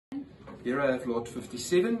Here I have lot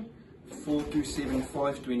 57,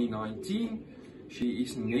 4275 2019. She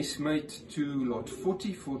is nestmate to lot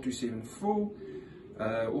 40, 4274.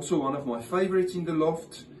 Also one of my favorites in the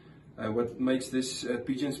loft. What makes this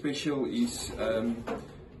pigeon special is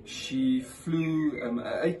she flew an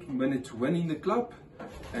 8-minute win in the club,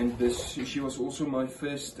 and she was also my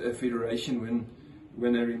first federation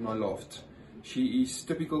winner in my loft. She is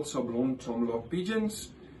typical Sablon tomlock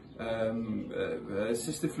pigeons. Her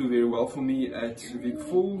sister flew very well for me at Vic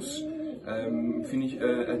Falls.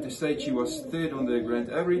 At the stage she was 3rd on the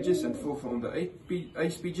grand averages and 4th on the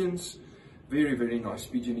ace pigeons. Very, very nice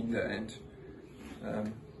pigeon in the end.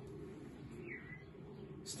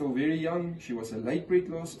 Still very young. She was a late breed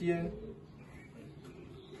last year.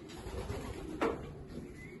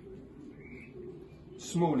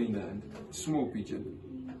 Small in the end. Small pigeon.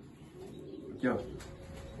 But yeah.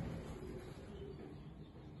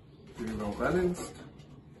 Very well balanced.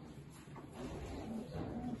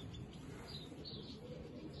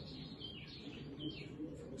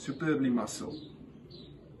 Superbly muscled.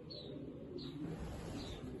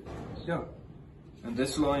 Yeah, and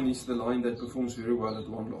this line is the line that performs very well at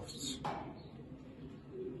one lofts.